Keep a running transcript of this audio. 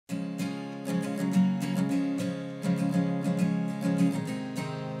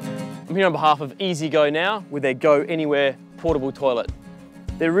I'm here on behalf of Ezygonow with their Go Anywhere portable toilet.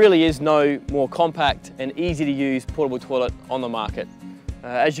 There really is no more compact and easy to use portable toilet on the market.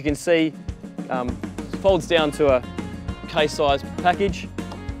 As you can see, folds down to a case-sized package.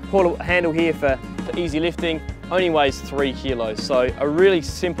 Portable handle here for easy lifting, only weighs 3 kilos. So a really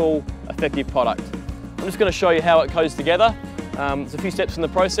simple, effective product. I'm just going to show you how it goes together. There's a few steps in the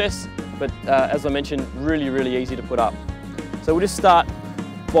process, but as I mentioned, really easy to put up. So we'll just start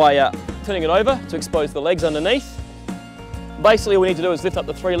by turning it over to expose the legs underneath. Basically all we need to do is lift up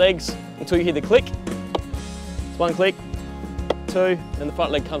the 3 legs until you hear the click. It's 1 click, 2, and the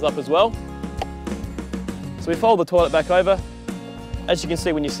front leg comes up as well. So we fold the toilet back over. As you can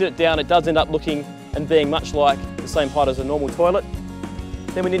see, when you sit it down, it does end up looking and being much like the same height as a normal toilet.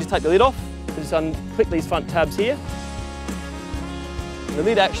 Then we need to take the lid off. So just unclick these front tabs here. And the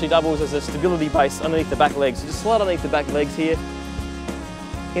lid actually doubles as a stability base underneath the back legs. So just slide underneath the back legs here,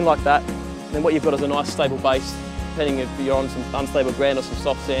 in like that. And then what you've got is a nice stable base, depending if you're on some unstable ground or some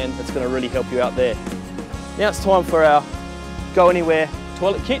soft sand, that's going to really help you out there. Now it's time for our Go Anywhere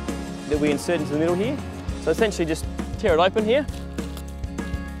toilet kit that we insert into the middle here. So essentially just tear it open here.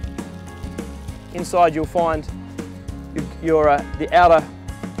 Inside you'll find the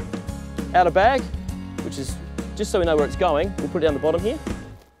outer bag, which is, just so we know where it's going, we'll put it down the bottom here.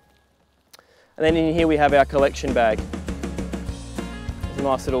 And then in here we have our collection bag. There's a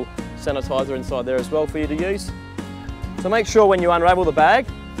nice little sanitizer inside there as well for you to use. So make sure when you unravel the bag,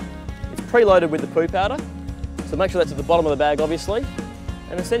 it's preloaded with the poo powder. So make sure that's at the bottom of the bag obviously.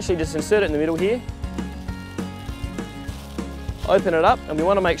 And essentially just insert it in the middle here. Open it up, and we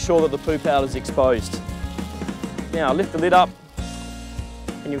want to make sure that the poo powder is exposed. Now lift the lid up,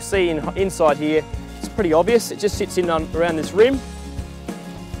 and you'll see inside here, it's pretty obvious. It just sits in around this rim.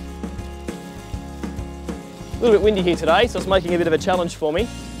 A little bit windy here today, so it's making a bit of a challenge for me.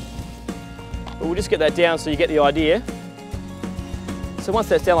 But we'll just get that down so you get the idea. So once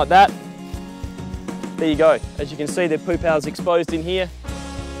that's down like that, there you go. As you can see, the poo powder is exposed in here,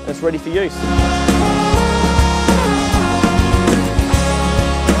 and it's ready for use.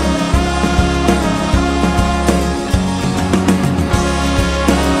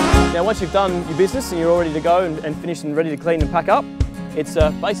 Now once you've done your business and you're all ready to go and finished and ready to clean and pack up, it's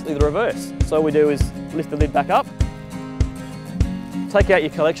basically the reverse. So all we do is lift the lid back up, take out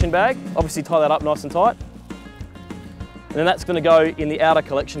your collection bag, obviously tie that up nice and tight, and then that's going to go in the outer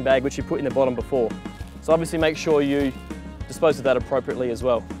collection bag which you put in the bottom before. So obviously make sure you dispose of that appropriately as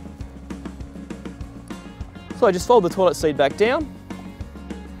well. So just fold the toilet seat back down,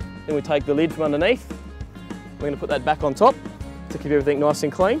 then we take the lid from underneath, we're going to put that back on top to keep everything nice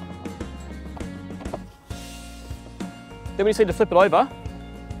and clean. Then we just need to flip it over.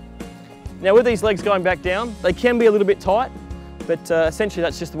 Now with these legs going back down, they can be a little bit tight, but essentially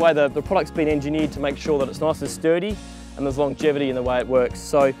that's just the way the product's been engineered to make sure that it's nice and sturdy and there's longevity in the way it works.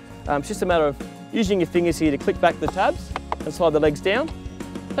 So it's just a matter of using your fingers here to click back the tabs and slide the legs down.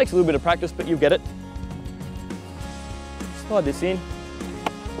 It takes a little bit of practice, but you'll get it. Slide this in,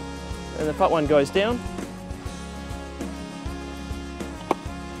 and the front one goes down.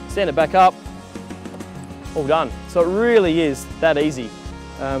 Stand it back up, all done. So it really is that easy.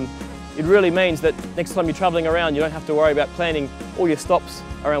 It really means that next time you're travelling around, you don't have to worry about planning all your stops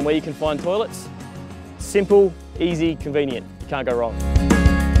around where you can find toilets. Simple, easy, convenient. You can't go wrong.